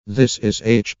This is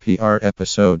HPR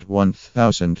episode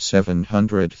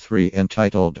 1703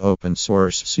 entitled Open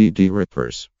Source CD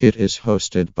Rippers. It is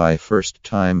hosted by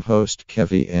first-time host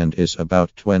Kevy and is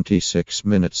about 26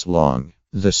 minutes long.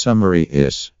 The summary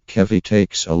is, Kevy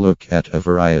takes a look at a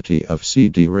variety of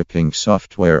CD ripping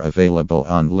software available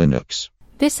on Linux.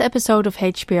 This episode of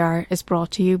HPR is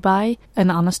brought to you by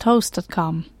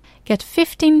anhonesthost.com. Get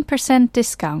 15%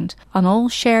 discount on all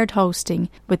shared hosting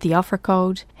with the offer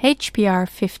code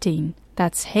HPR15.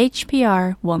 That's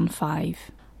HPR15.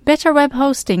 Better web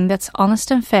hosting that's honest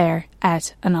and fair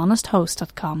at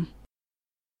anhonesthost.com.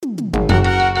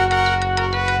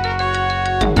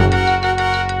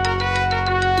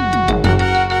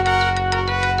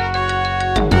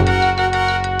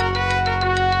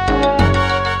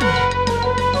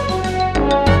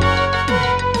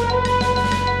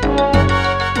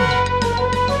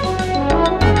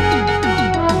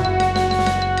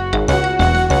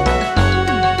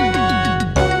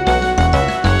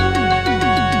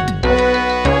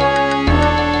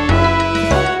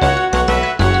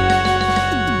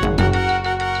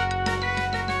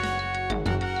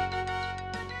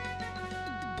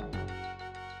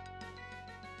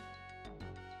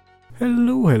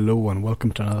 Hello and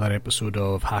welcome to another episode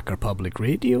of Hacker Public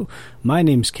Radio. My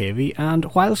name's Kevy,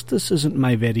 and whilst this isn't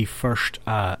my very first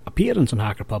appearance on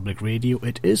Hacker Public Radio,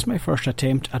 it is my first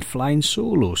attempt at flying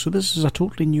solo, so this is a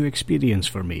totally new experience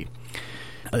for me.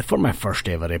 For my first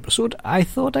ever episode, I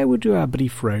thought I would do a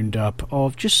brief roundup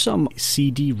of just some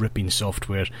CD ripping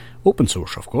software, open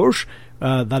source of course,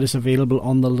 that is available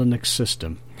on the Linux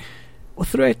system.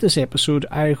 Throughout this episode,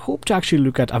 I hope to actually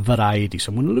look at a variety.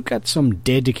 So I'm going to look at some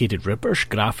dedicated rippers,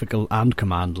 graphical and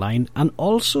command line, and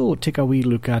also take a wee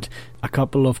look at a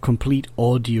couple of complete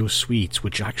audio suites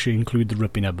which actually include the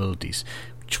ripping abilities.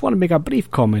 Just want to make a brief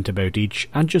comment about each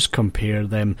and just compare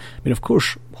them. I mean, of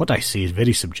course, what I say is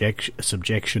very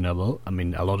subjectionable. I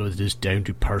mean, a lot of it is down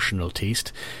to personal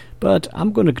taste. But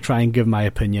I'm going to try and give my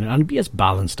opinion and be as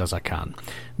balanced as I can.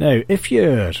 Now, if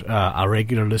you're a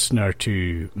regular listener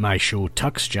to my show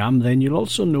Tux Jam, then you'll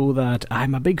also know that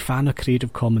I'm a big fan of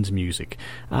Creative Commons music.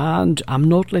 And I'm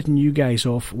not letting you guys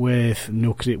off with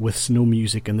no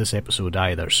music in this episode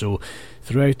either. So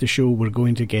throughout the show, we're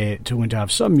going to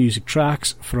have some music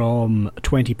tracks from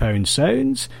 £20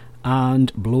 Sounds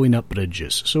and Blowing Up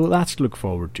Bridges. So that's to look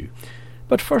forward to.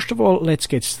 But first of all, let's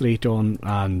get straight on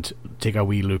and take a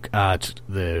wee look at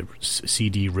the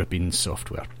CD ripping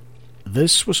software.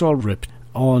 This was all ripped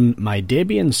on my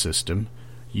Debian system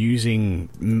using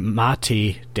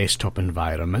Mate desktop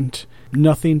environment.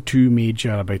 Nothing too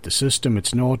major about the system.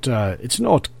 It's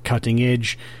not cutting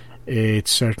edge. It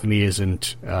certainly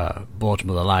isn't bottom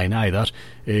of the line either.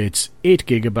 It's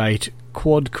 8GB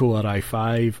quad-core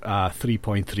i5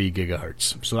 3.3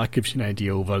 GHz. So that gives you an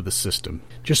idea over the system,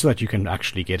 just so that you can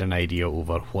actually get an idea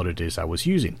over what it is I was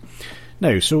using.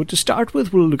 Now, so to start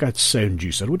with, we'll look at Sound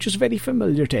Juicer, which is very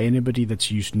familiar to anybody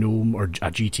that's used GNOME or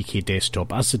a GTK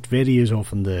desktop, as it very is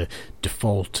often the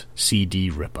default CD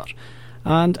ripper.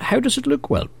 And how does it look?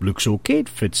 Well, looks okay, it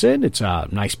fits in, it's a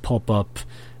nice pop-up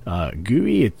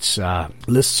GUI. It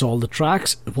lists all the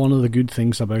tracks. One of the good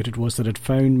things about it was that it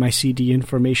found my CD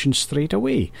information straight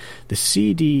away. The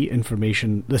CD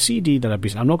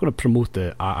that I'm not going to promote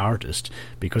the artist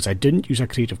because I didn't use a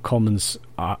Creative Commons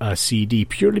CD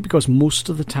purely because most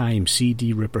of the time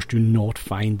CD rippers do not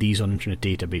find these on internet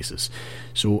databases.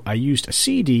 So I used a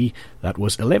CD that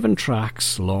was 11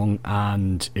 tracks long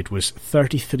and it was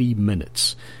 33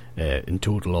 minutes. In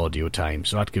total audio time,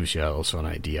 so that gives you also an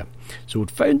idea. So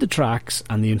it found the tracks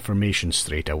and the information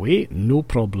straight away, no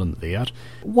problem there.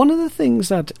 One of the things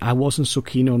that I wasn't so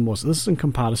keen on was, this is in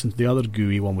comparison to the other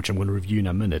GUI one which I'm going to review in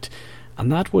a minute,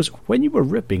 and that was when you were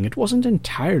ripping, it wasn't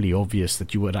entirely obvious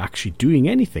that you were actually doing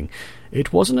anything.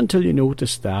 It wasn't until you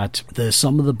noticed that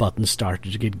some of the buttons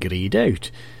started to get greyed out.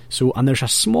 And there's a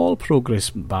small progress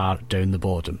bar down the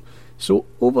bottom. So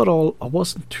overall, I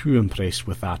wasn't too impressed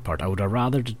with that part. I would have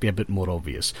rather it be a bit more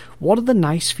obvious. One of the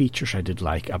nice features I do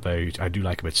like about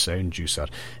Sound Juicer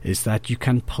is that you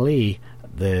can play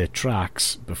the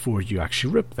tracks before you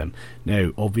actually rip them. Now,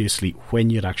 obviously,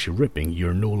 when you're actually ripping,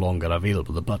 you're no longer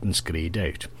available. The button's greyed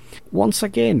out. Once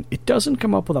again, it doesn't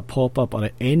come up with a pop-up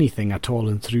or anything at all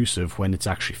intrusive when it's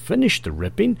actually finished the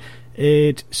ripping.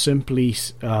 It simply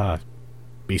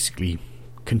basically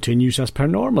continues as per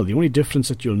normal. The only difference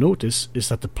that you'll notice is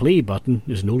that the play button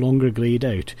is no longer greyed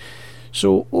out.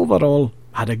 So overall,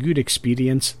 had a good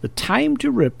experience. The time to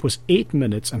rip was 8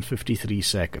 minutes and 53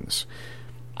 seconds.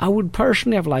 I would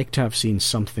personally have liked to have seen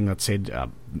something that said a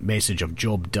message of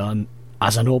job done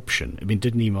as an option. I mean, it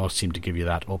didn't even seem to give you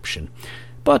that option.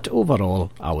 But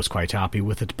overall, I was quite happy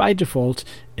with it. By default,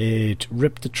 it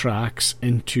ripped the tracks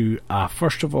into a,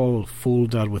 first of all,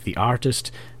 folder with the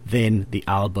artist, then the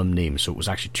album name. So it was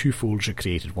actually 2 folders it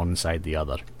created, one inside the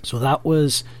other. So that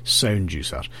was Sound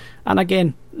Juicer. And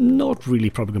again, not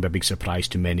really probably going to be a big surprise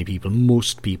to many people.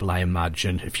 Most people, I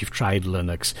imagine, if you've tried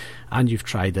Linux and you've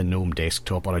tried a GNOME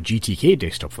desktop or a GTK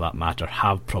desktop for that matter,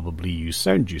 have probably used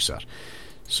Sound Juicer.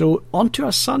 So onto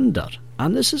Asunder.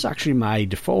 And this is actually my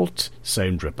default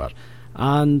sound ripper,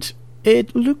 and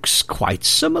it looks quite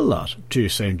similar to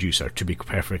Sound Juicer, to be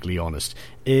perfectly honest.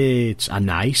 It's a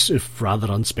nice, if rather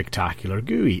unspectacular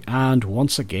GUI, and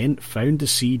once again found the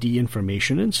CD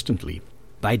information instantly.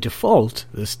 By default,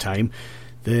 this time,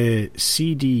 the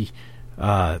CD,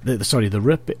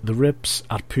 the rips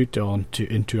are put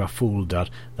into a folder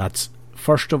that's,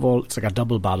 first of all, it's like a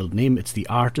double-barreled name. It's the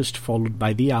artist followed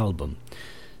by the album.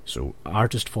 So,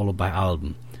 artist followed by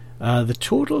album. The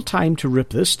total time to rip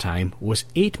this time was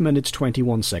 8 minutes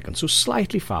 21 seconds, so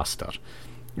slightly faster.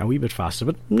 A wee bit faster,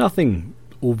 but nothing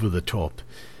over the top.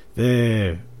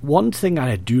 The one thing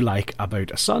I do like about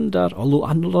Asunder, although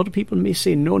a lot of people may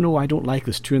say, no, I don't like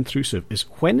this, too intrusive, is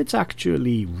when it's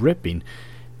actually ripping,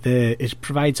 it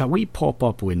provides a wee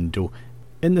pop-up window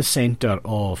in the centre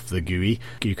of the GUI.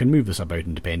 You can move this about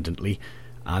independently.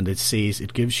 And it says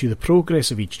it gives you the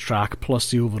progress of each track plus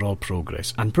the overall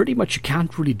progress. And pretty much you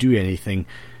can't really do anything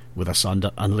with Asunder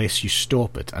unless you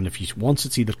stop it. And if once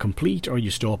it's either complete or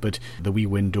you stop it, the wee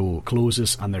window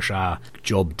closes and there's a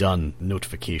job done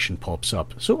notification pops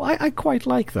up. So I quite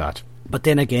like that. But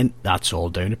then again, that's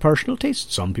all down to personal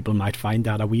taste. Some people might find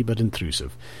that a wee bit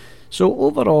intrusive. So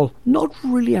overall, not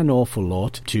really an awful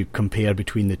lot to compare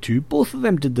between the two. Both of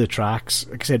them did the tracks.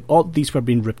 Like I said, all these were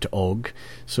being ripped to OGG.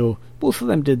 So both of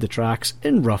them did the tracks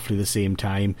in roughly the same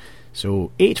time.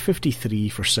 So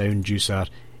 8:53 for Sound Juicer,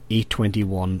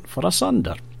 8:21 for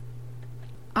Asunder.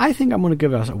 I think I'm going to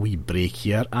give us a wee break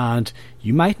here, and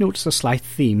you might notice a slight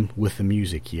theme with the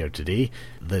music here today.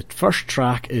 The first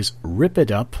track is Rip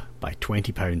It Up by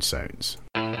 20 Pound Sounds.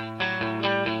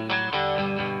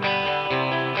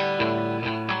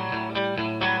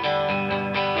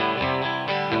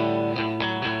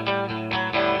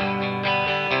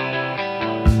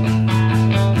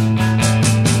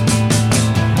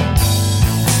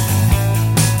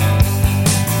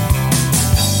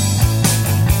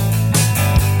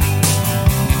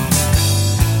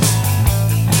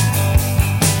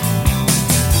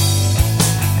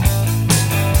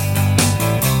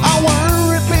 I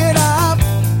wanna rip it up.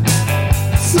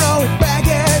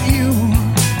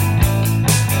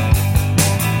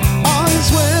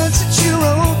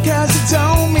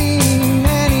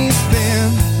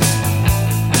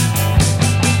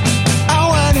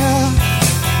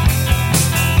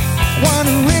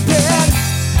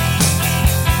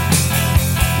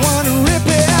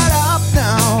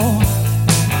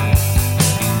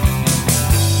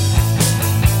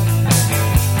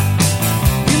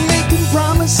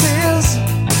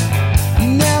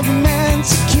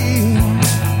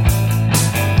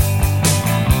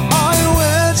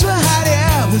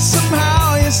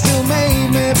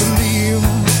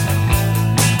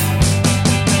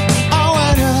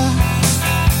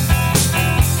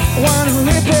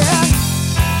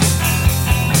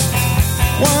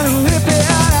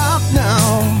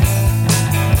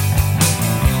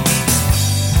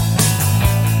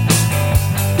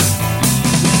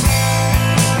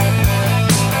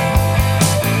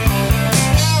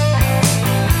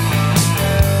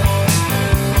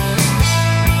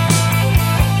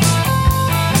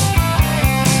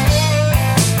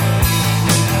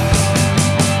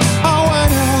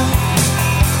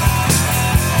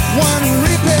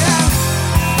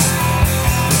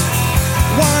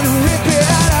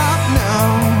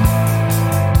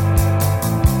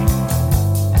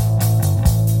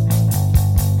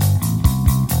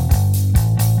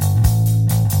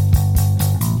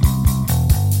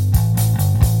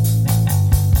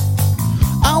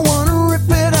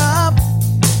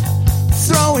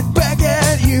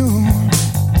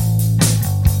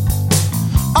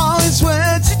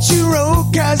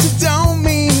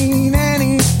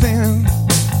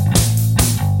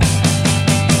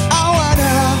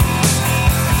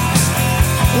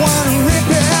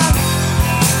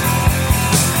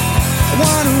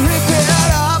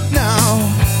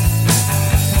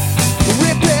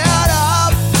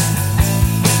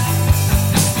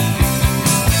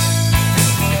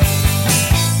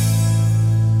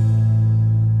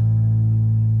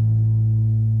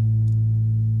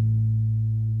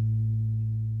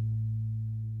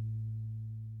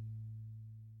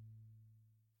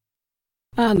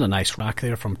 and a nice rack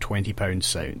there from £20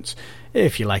 Sounds.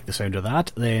 If you like the sound of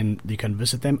that, then you can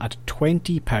visit them at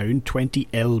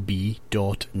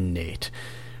 £20.20lb.net.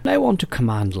 Now on to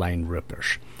command line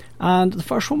rippers. And the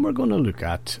first one we're going to look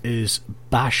at is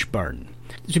Bashburn.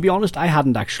 To be honest, I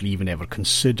hadn't actually even ever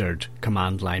considered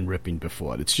command line ripping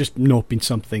before. It's just not been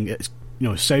something.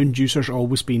 Sound juicer's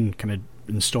always been kind of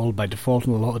installed by default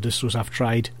in a lot of distros I've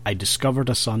tried. I discovered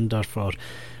Asunder for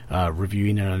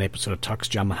reviewing in an episode of Tux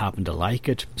Jam and happened to like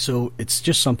it. So it's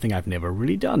just something I've never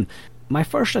really done. My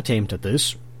first attempt at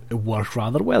this, it worked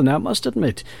rather well. Now, I must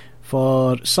admit,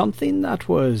 for something that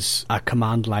was a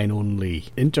command line only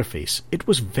interface, it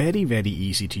was very, very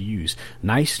easy to use,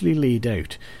 nicely laid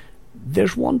out.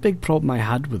 There's one big problem I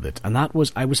had with it, and that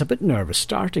was I was a bit nervous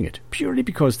starting it, purely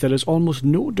because there is almost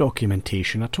no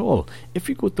documentation at all. If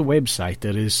you go to the website,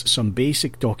 there is some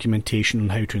basic documentation on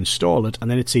how to install it, and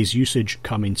then it says usage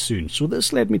coming soon. So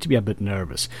this led me to be a bit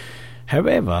nervous.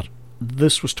 However,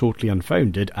 this was totally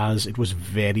unfounded, as it was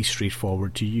very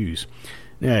straightforward to use.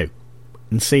 Now,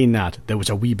 in saying that, there was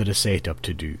a wee bit of setup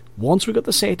to do. Once we got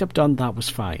the setup done, that was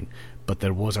fine, but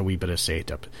there was a wee bit of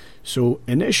setup. So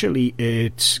initially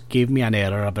it gave me an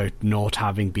error about not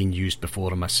having been used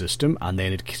before on my system, and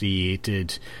then it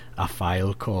created a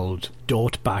file called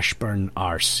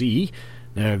 .bashburnrc.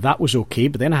 Now that was okay,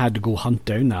 but then I had to go hunt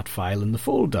down that file in the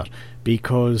folder,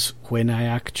 because when I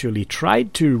actually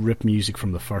tried to rip music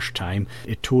from the first time,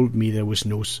 it told me there was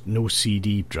no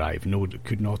CD drive,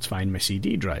 could not find my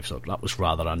CD drive, so that was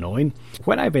rather annoying.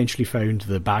 When I eventually found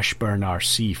the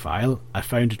bashburnrc file, I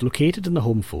found it located in the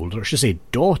home folder. I should say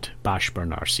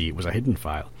 .bashburnrc, it was a hidden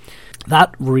file.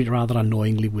 That rather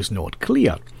annoyingly was not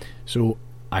clear, so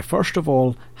I first of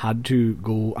all had to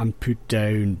go and put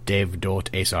down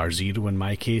dev.sr0 in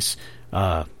my case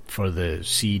for the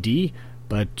CD,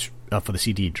 but for the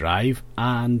CD drive.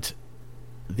 And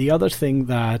the other thing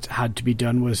that had to be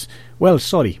done was,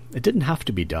 it didn't have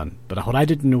to be done, but what I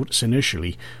didn't notice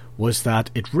initially was that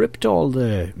it ripped all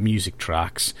the music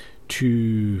tracks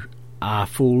to a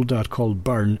folder called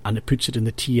burn, and it puts it in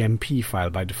the TMP file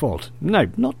by default. Now,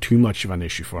 not too much of an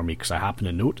issue for me because I happen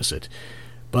to notice it.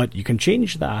 But you can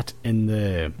change that in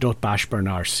the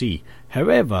 .bashburnrc.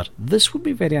 However, this would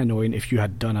be very annoying if you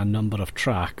had done a number of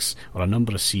tracks or a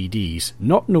number of CDs,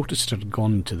 not noticed it had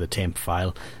gone to the temp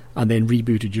file, and then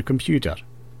rebooted your computer,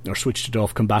 or switched it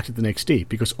off, come back to the next day,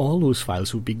 because all those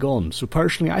files would be gone. So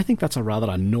personally, I think that's a rather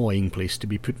annoying place to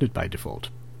be putting it by default.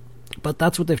 But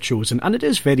that's what they've chosen, and it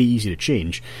is very easy to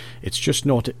change. It's just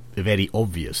not very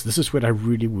obvious. This is where I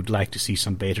really would like to see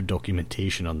some better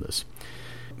documentation on this.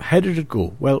 How did it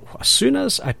go? Well, as soon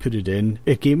as I put it in,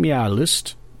 it gave me a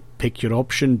list. Pick your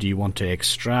option. Do you want to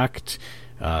extract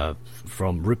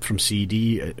rip from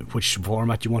CD? Which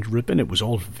format you want to rip in? It was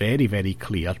all very, very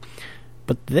clear.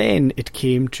 But then it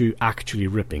came to actually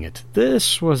ripping it.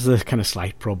 This was the kind of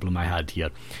slight problem I had here,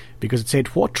 because it said,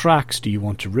 what tracks do you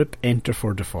want to rip? Enter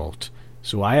for default.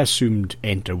 So I assumed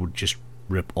enter would just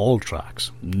rip all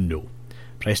tracks. No.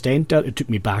 Pressed enter, it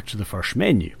took me back to the first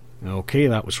menu. Okay,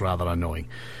 that was rather annoying.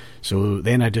 So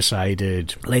then I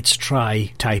decided, let's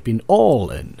try typing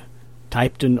all in.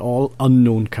 Typed in all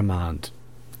unknown command.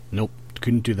 Nope,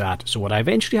 couldn't do that. So what I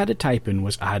eventually had to type in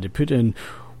was I had to put in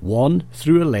 1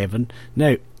 through 11.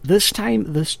 Now, this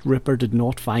time this ripper did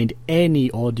not find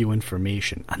any audio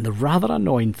information. And the rather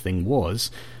annoying thing was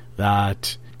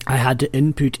that I had to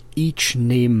input each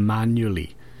name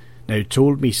manually. Now, it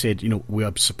told me, we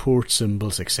have support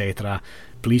symbols, etc.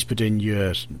 Please put in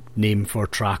your name for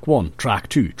track 1, track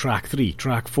 2, track 3,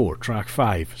 track 4, track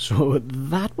 5. So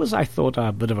that was, I thought,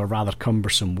 a bit of a rather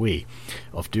cumbersome way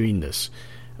of doing this.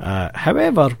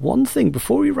 However, one thing,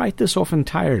 before we write this off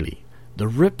entirely, the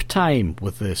rip time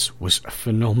with this was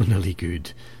phenomenally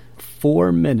good.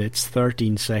 4 minutes,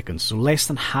 13 seconds, so less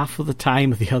than half of the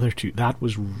time of the other two. That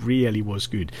was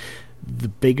good. The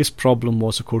biggest problem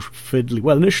was, of course,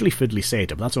 initially fiddly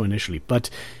setup, that's all initially,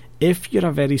 but if you're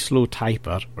a very slow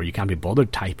typer, or you can't be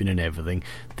bothered typing and everything,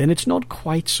 then it's not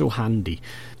quite so handy.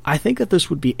 I think that this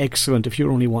would be excellent if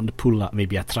you're only wanting to pull out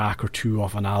maybe a track or two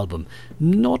off an album.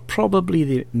 Not probably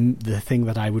the thing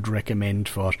that I would recommend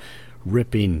for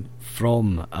ripping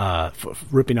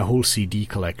ripping a whole CD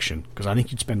collection, because I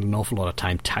think you'd spend an awful lot of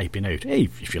time typing out. Hey,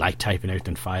 if you like typing out,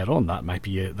 then fire on. That might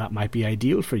be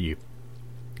ideal for you.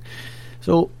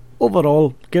 So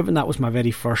overall, given that was my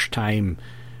very first time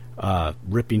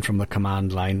ripping from the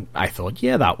command line, I thought,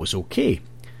 yeah, that was okay.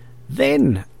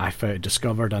 Then I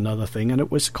discovered another thing, and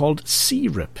it was called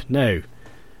C-Rip. Now,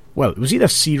 it was either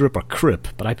C-Rip or CRIP,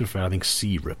 but I prefer, I think,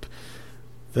 C-Rip.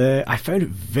 I found it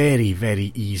very,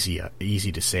 very easy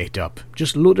to set up.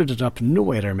 Just loaded it up,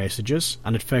 no error messages,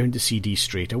 and it found the CD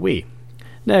straight away.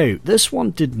 Now, this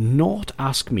one did not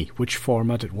ask me which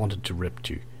format it wanted to rip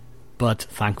to, but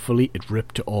thankfully it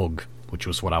ripped to OGG, which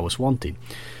was what I was wanting.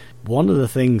 One of the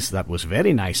things that was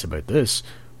very nice about this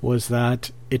was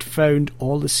that it found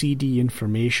all the CD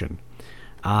information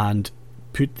and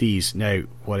put these. Now,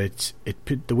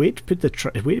 the way it put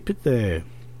the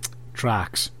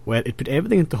tracks, where it put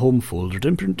everything into the home folder,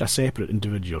 didn't put it into a separate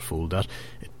individual folder.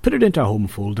 It put it into a home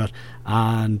folder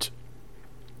and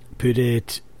put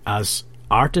it as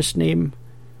artist name,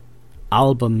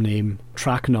 album name,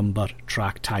 track number,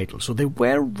 track title. So they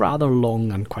were rather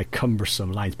long and quite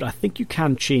cumbersome lines, but I think you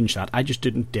can change that. I just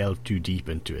didn't delve too deep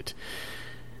into it.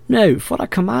 Now, for a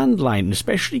command line,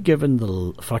 especially given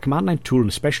for a command line tool, and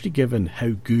especially given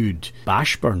how good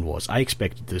Bashburn was, I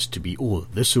expected this to be,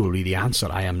 this will be the answer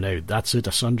I am now. That's it,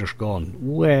 Asunder's gone.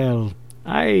 Well,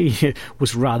 I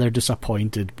was rather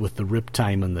disappointed with the rip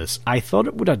time on this. I thought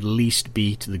it would at least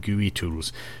be to the GUI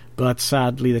tools, but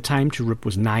sadly the time to rip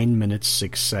was 9 minutes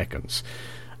 6 seconds.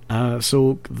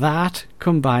 So that,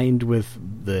 combined with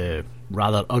the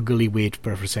rather ugly weight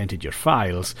per percentage of your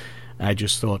files, I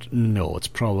just thought, no, it's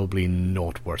probably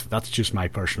not worth it. That's just my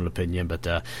personal opinion, but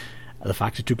the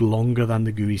fact it took longer than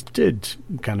the GUIs did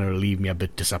kind of leave me a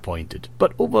bit disappointed.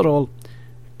 But overall,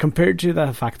 compared to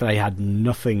the fact that I had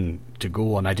nothing to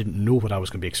go on, I didn't know what I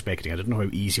was going to be expecting, I didn't know how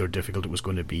easy or difficult it was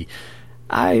going to be,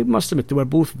 I must admit they were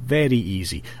both very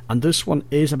easy, and this one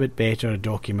is a bit better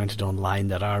documented online.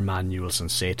 There are manuals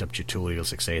and setup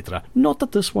tutorials, etc. Not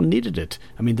that this one needed it.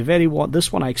 I mean,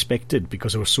 this one I expected,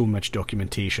 because there was so much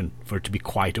documentation, for it to be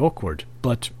quite awkward,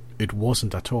 but it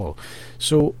wasn't at all.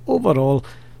 So overall,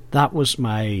 that was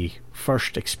my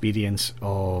first experience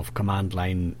of command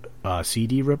line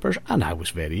CD rippers, and I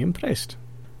was very impressed.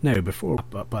 Now, before I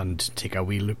wrap up and take a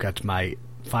wee look at my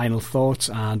final thoughts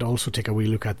and also take a wee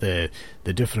look at the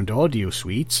different audio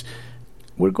suites,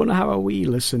 we're going to have a wee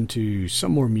listen to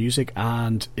some more music,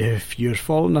 and if you're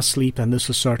falling asleep, then this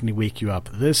will certainly wake you up.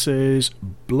 This is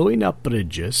Blowing Up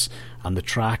Bridges, and the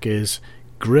track is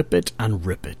Grip It and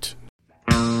Rip It.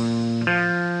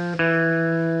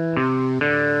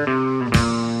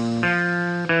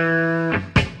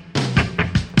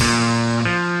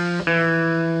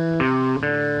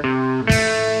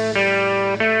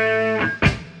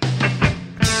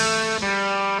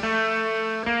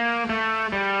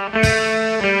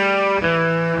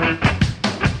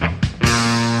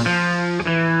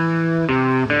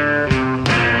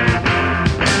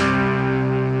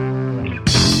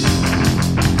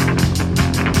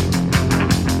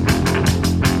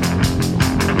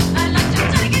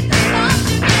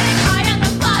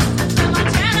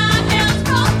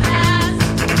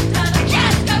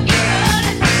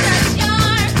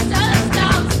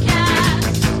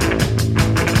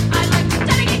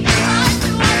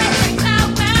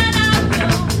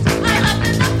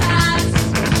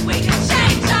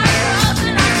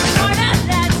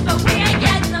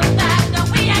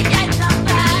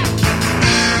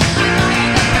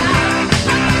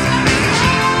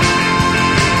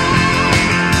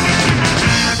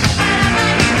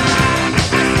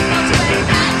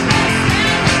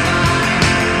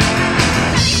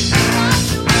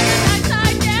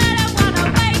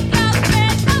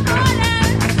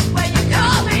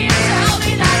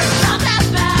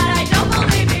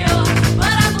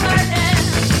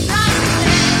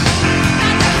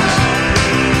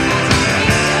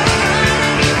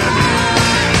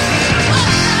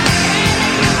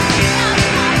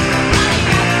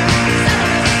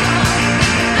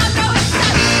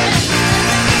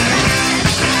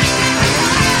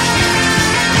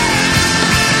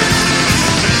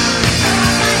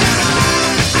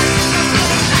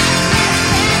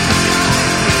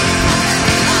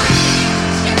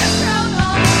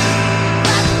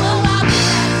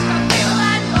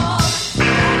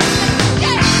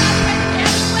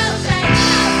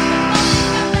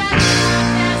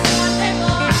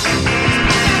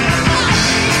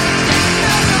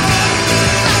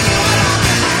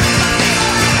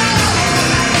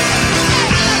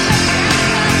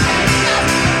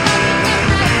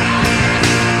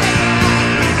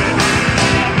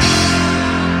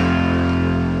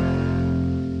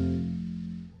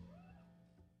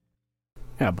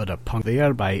 A bit of punk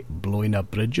there by Blowing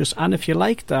Up Bridges, and if you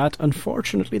like that,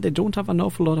 unfortunately they don't have an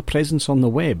awful lot of presence on the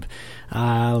web.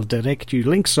 I'll direct you,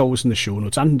 links always in the show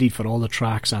notes, and indeed for all the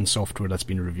tracks and software that's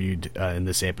been reviewed in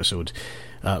this episode.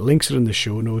 Links are in the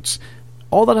show notes.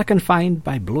 All that I can find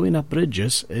by Blowing Up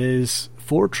Bridges is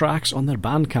 4 tracks on their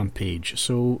Bandcamp page,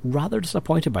 so rather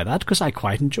disappointed by that because I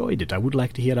quite enjoyed it. I would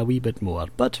like to hear a wee bit more,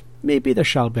 but maybe there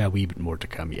shall be a wee bit more to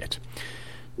come yet.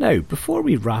 Now, before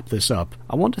we wrap this up,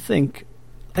 I want to think,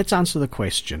 let's answer the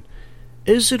question,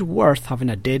 is it worth having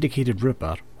a dedicated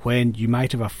ripper when you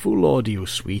might have a full audio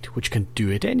suite which can do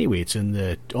it anyway? It's in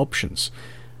the options.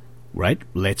 Right,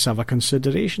 let's have a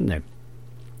consideration then.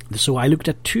 So I looked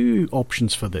at 2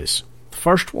 options for this. The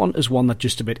first one is one that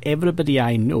just about everybody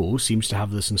I know seems to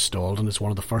have this installed, and it's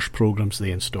one of the first programs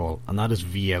they install, and that is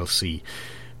VLC.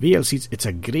 VLC, it's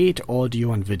a great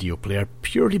audio and video player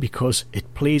purely because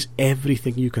it plays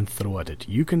everything you can throw at it.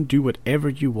 You can do whatever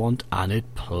you want and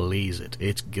it plays it.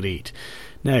 It's great.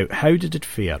 Now, how did it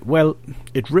fare? Well,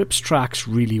 it rips tracks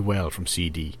really well from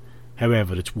CD.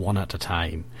 However, it's one at a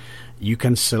time. You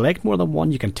can select more than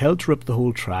one, you can tell to rip the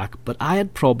whole track, but I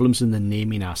had problems in the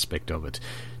naming aspect of it.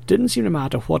 Didn't seem to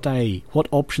matter what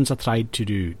options I tried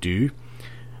to do.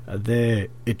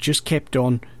 It just kept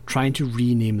on trying to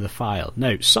rename the file.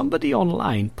 Now, somebody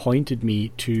online pointed me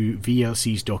to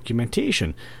VLC's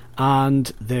documentation,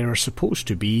 and there are supposed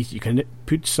to be, you can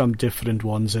put some different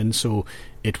ones in, so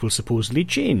it will supposedly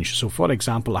change. So, for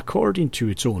example, according to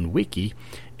its own wiki,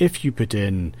 if you put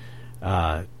in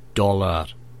 $N,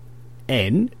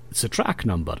 it's a track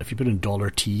number. If you put in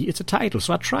 $T, it's a title.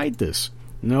 So I tried this.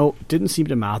 No, it didn't seem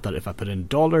to matter if I put in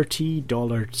 $T,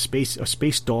 space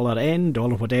 $N,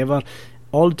 whatever.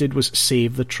 All it did was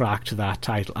save the track to that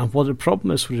title. And what the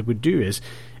problem is, what it would do is,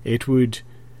 it would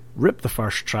rip the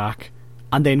first track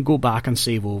and then go back and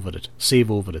save over it.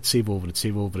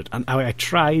 And I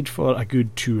tried for a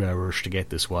good 2 hours to get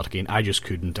this working. I just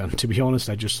couldn't. And to be honest,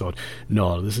 I just thought,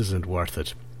 no, this isn't worth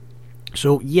it.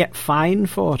 So, yeah, fine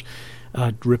for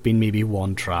ripping maybe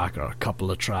one track or a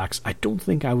couple of tracks. I don't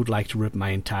think I would like to rip my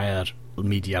entire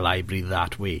media library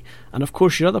that way. And of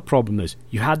course, your other problem is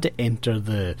you had to enter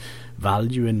the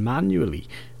value in manually.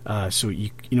 So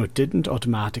you it didn't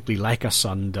automatically, like a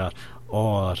Sunder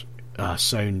or a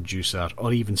Sound Juicer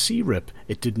or even C-Rip,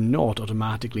 it did not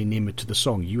automatically name it to the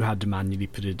song. You had to manually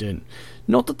put it in.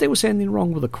 Not that there was anything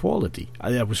wrong with the quality.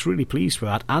 I was really pleased with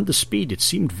that, and the speed. It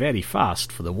seemed very fast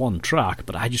for the one track,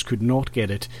 but I just could not get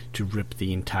it to rip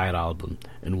the entire album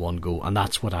in one go, and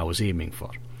that's what I was aiming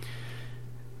for.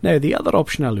 Now, the other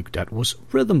option I looked at was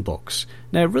Rhythmbox.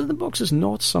 Now, Rhythmbox is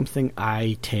not something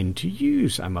I tend to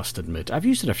use, I must admit. I've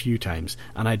used it a few times,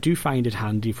 and I do find it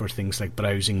handy for things like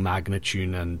browsing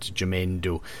Magnatune and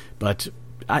Jamendo, but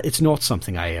it's not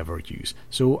something I ever use.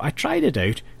 So I tried it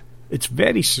out. It's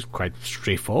quite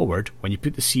straightforward. When you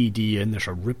put the CD in, there's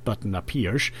a rip button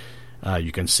appears.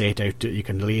 You can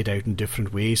lay it out in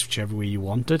different ways, whichever way you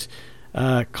want it.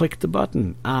 Click the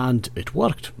button, and it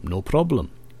worked, no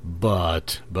problem.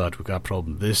 But we've got a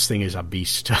problem. This thing is a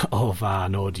beast of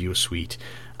an audio suite,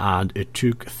 and it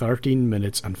took 13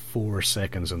 minutes and 4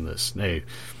 seconds on this. Now,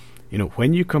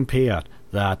 when you compare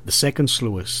that, the second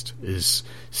slowest is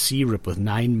C-Rip with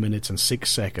 9 minutes and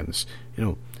 6 seconds.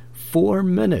 4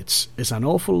 minutes is an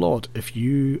awful lot if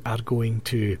you are going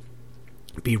to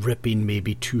be ripping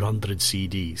maybe 200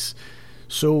 CDs.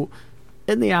 So,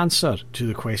 in the answer to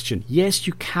the question, yes,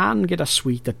 you can get a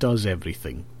suite that does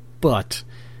everything, but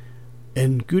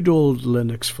in good old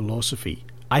Linux philosophy,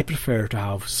 I prefer to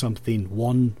have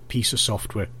one piece of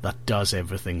software that does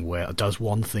everything well, does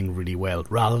one thing really well,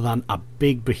 rather than a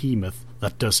big behemoth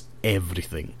that does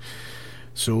everything.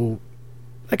 So,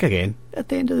 again, at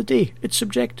the end of the day, it's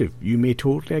subjective. You may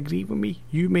totally agree with me.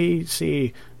 You may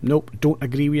say, nope, don't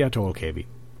agree with you at all, Kevin.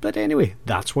 But anyway,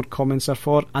 that's what comments are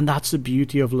for, and that's the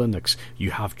beauty of Linux.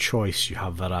 You have choice, you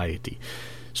have variety.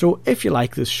 So if you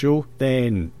like this show,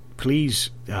 then please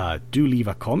do leave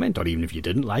a comment, or even if you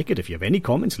didn't like it, if you have any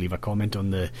comments, leave a comment on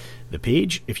the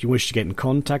page. If you wish to get in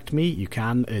contact me, you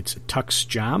can. It's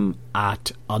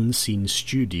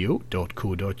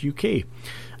tuxjam@unseenstudio.co.uk.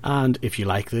 And if you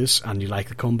like this and you like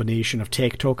the combination of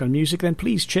tech talk and music, then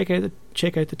please check out the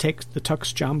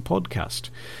Tux Jam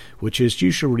podcast, which is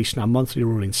usually released in a monthly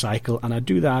rolling cycle, and I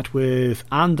do that with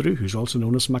Andrew, who's also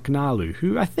known as McNallu,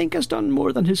 who I think has done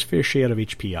more than his fair share of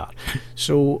HPR.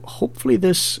 So hopefully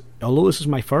although this is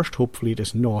my first, hopefully it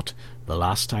is not the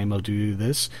last time I'll do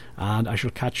this, and I shall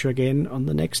catch you again on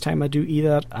the next time I do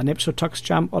either an episode of Tux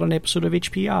Jam or an episode of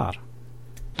HPR.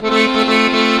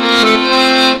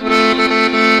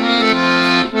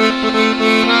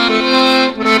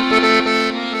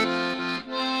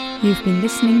 You've been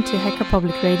listening to Hacker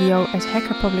Public Radio at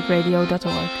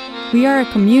hackerpublicradio.org. We are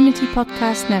a community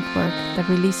podcast network that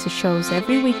releases shows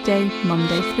every weekday,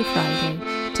 Monday through Friday.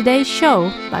 Today's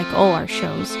show, like all our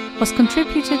shows, was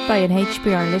contributed by an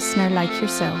HPR listener like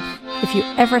yourself. If you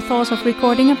ever thought of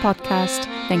recording a podcast,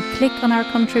 then click on our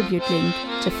contribute link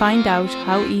to find out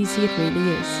how easy it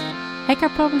really is. Hacker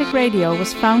Public Radio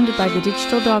was founded by the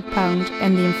Digital Dog Pound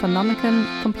and the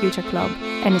Infonomicon Computer Club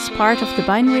and is part of the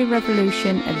binary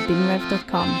revolution at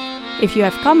binrev.com. If you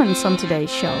have comments on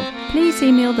today's show, please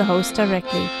email the host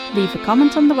directly, leave a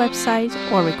comment on the website,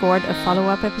 or record a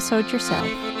follow-up episode yourself.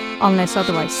 Unless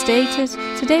otherwise stated,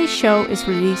 today's show is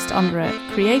released under a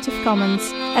Creative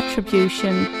Commons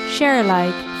Attribution Share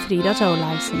Alike 3.0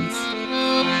 license.